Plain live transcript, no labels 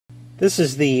This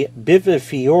is the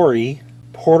Biviffeory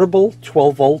portable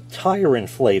 12-volt tire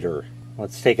inflator.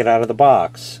 Let's take it out of the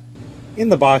box. In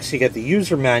the box you get the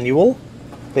user manual.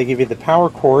 They give you the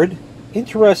power cord.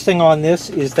 Interesting on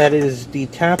this is that it is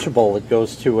detachable. It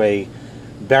goes to a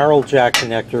barrel jack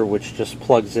connector which just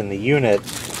plugs in the unit.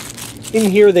 In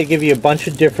here they give you a bunch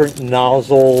of different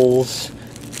nozzles,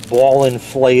 ball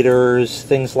inflators,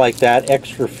 things like that,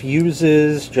 extra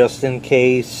fuses just in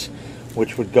case,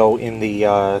 which would go in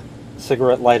the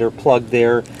cigarette lighter plug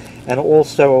there, and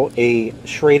also a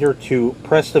Schrader to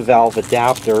press the valve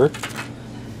adapter.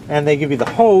 And they give you the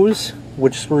hose,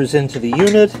 which screws into the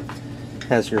unit,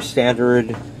 has your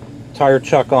standard tire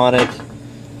chuck on it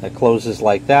that closes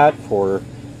like that for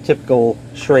typical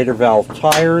Schrader valve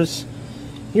tires.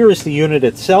 Here is the unit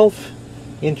itself.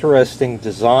 Interesting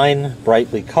design,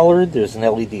 brightly colored. There's an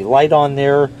LED light on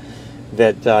there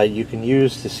that you can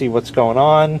use to see what's going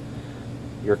on.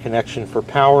 Your connection for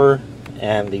power,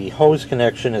 and the hose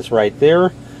connection is right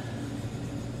there.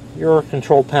 Your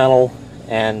control panel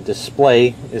and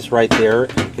display is right there,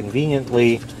 and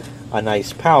conveniently a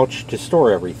nice pouch to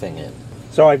store everything in.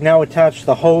 So I've now attached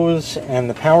the hose and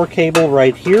the power cable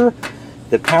right here.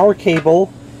 The power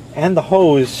cable and the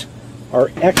hose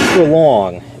are extra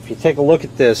long. If you take a look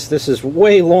at this, this is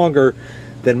way longer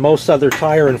than most other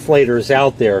tire inflators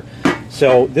out there.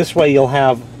 So this way you'll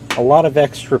have a lot of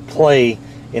extra play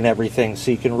in everything,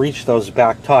 so you can reach those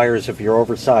back tires of your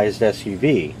oversized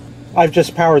SUV. I've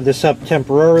just powered this up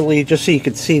temporarily just so you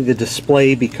could see the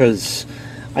display, because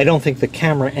I don't think the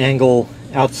camera angle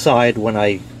outside when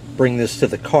I bring this to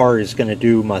the car is going to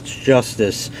do much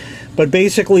justice. But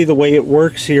basically the way it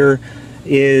works here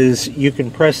is you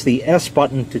can press the S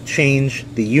button to change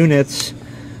the units.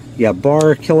 You have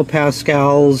bar,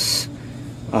 kilopascals,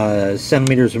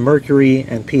 centimeters of mercury,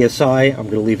 and PSI. I'm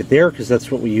going to leave it there because that's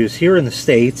what we use here in the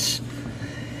States.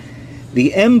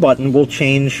 The M button will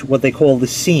change what they call the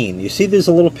scene. You see there's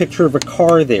a little picture of a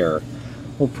car there.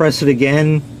 We'll press it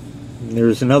again.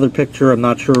 There's another picture. I'm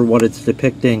not sure what it's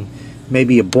depicting.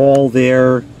 Maybe a ball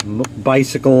there,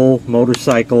 bicycle,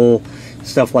 motorcycle,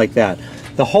 stuff like that.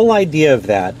 The whole idea of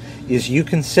that is you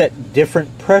can set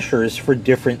different pressures for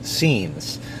different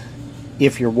scenes.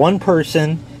 If you're one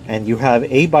person and you have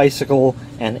a bicycle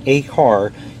and a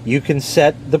car, you can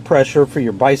set the pressure for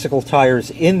your bicycle tires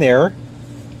in there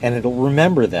and it'll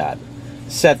remember that.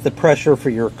 Set the pressure for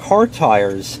your car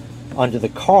tires under the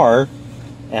car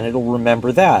and it'll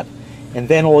remember that. And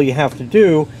then all you have to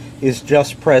do is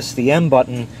just press the M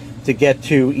button to get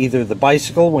to either the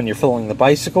bicycle when you're filling the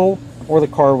bicycle or the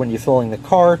car when you're filling the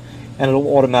car, and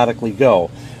it'll automatically go.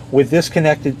 With this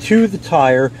connected to the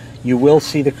tire, you will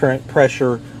see the current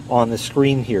pressure on the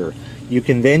screen here. You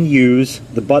can then use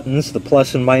the buttons, the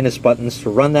plus and minus buttons, to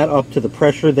run that up to the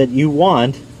pressure that you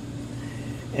want,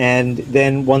 and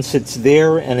then once it's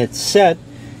there and it's set,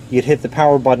 you'd hit the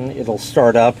power button, it'll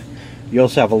start up. You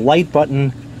also have a light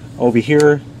button over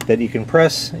here that you can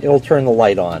press, it'll turn the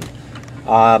light on.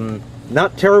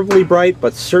 Not terribly bright,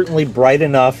 but certainly bright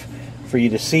enough for you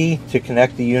to see, to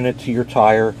connect the unit to your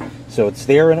tire. So it's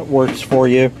there and it works for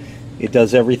you. It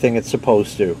does everything it's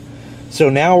supposed to. So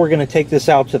now we're going to take this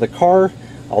out to the car.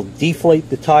 I'll deflate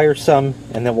the tire some,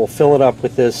 and then we'll fill it up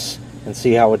with this and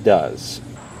see how it does.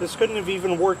 This couldn't have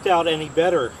even worked out any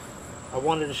better. I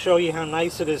wanted to show you how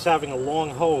nice it is having a long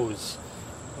hose.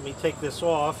 Let me take this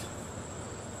off.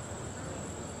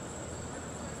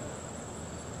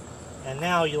 And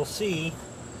now you'll see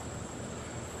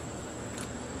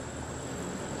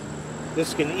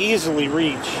this can easily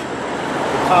reach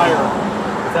the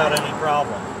tire without any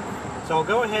problem. So I'll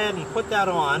go ahead and put that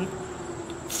on.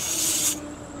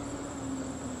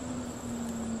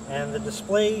 And the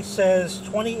display says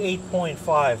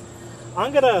 28.5.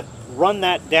 I'm going to run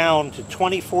that down to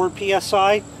 24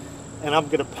 psi, and I'm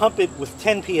going to pump it with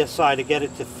 10 psi to get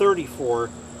it to 34,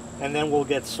 and then we'll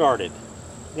get started.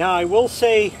 Now I will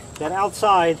say that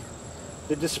outside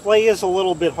the display is a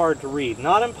little bit hard to read.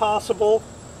 Not impossible,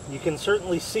 you can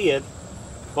certainly see it,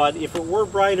 but if it were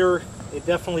brighter, it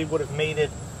definitely would have made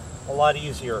it a lot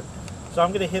easier. So I'm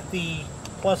going to hit the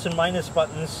plus and minus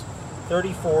buttons,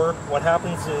 34. What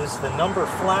happens is the number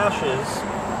flashes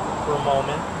for a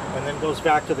moment and then goes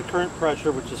back to the current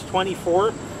pressure, which is 24,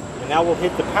 and now we'll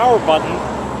hit the power button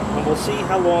and we'll see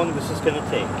how long this is going to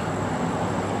take.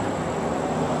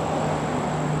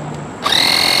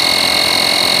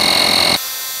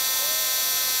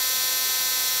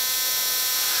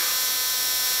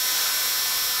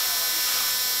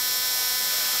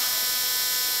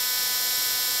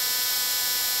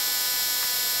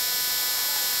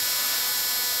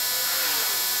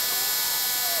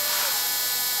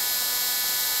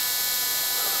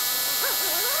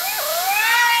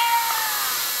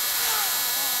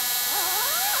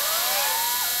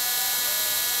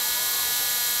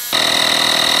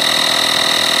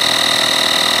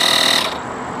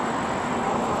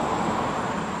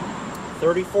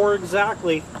 34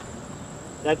 exactly.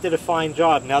 That did a fine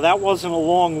job. Now that wasn't a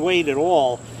long wait at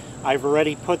all. I've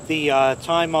already put the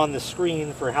time on the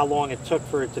screen for how long it took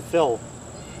for it to fill.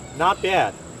 Not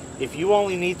bad. If you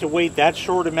only need to wait that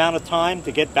short amount of time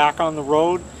to get back on the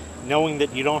road, knowing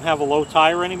that you don't have a low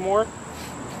tire anymore,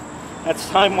 that's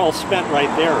time well spent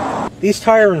right there. These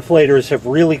tire inflators have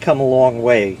really come a long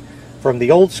way. From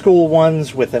the old school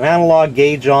ones with an analog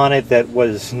gauge on it that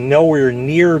was nowhere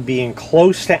near being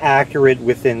close to accurate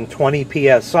within 20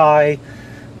 psi,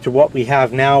 to what we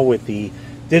have now with the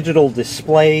digital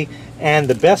display. And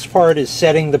the best part is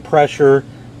setting the pressure,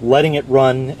 letting it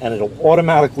run, and it'll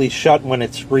automatically shut when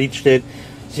it's reached it.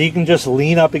 So you can just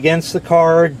lean up against the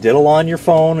car, diddle on your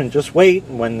phone, and just wait.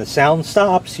 And when the sound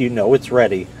stops, you know it's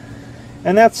ready.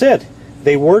 And that's it.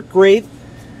 They work great.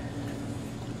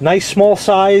 Nice small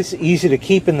size, easy to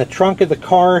keep in the trunk of the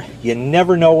car. You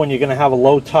never know when you're going to have a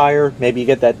low tire. Maybe you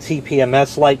get that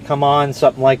TPMS light come on,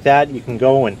 something like that. You can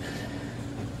go and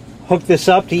hook this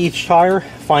up to each tire,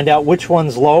 find out which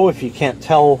one's low if you can't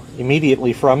tell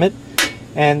immediately from it,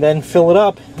 and then fill it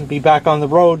up and be back on the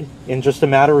road in just a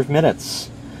matter of minutes.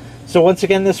 So once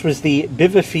again, this was the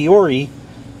Biviffeory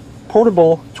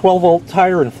portable 12-volt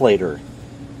tire inflator.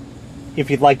 If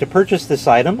you'd like to purchase this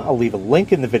item, I'll leave a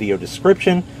link in the video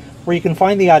description where you can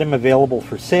find the item available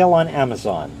for sale on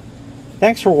Amazon.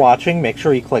 Thanks for watching. Make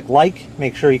sure you click like,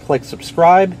 make sure you click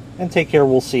subscribe, and take care.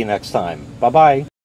 We'll see you next time. Bye-bye.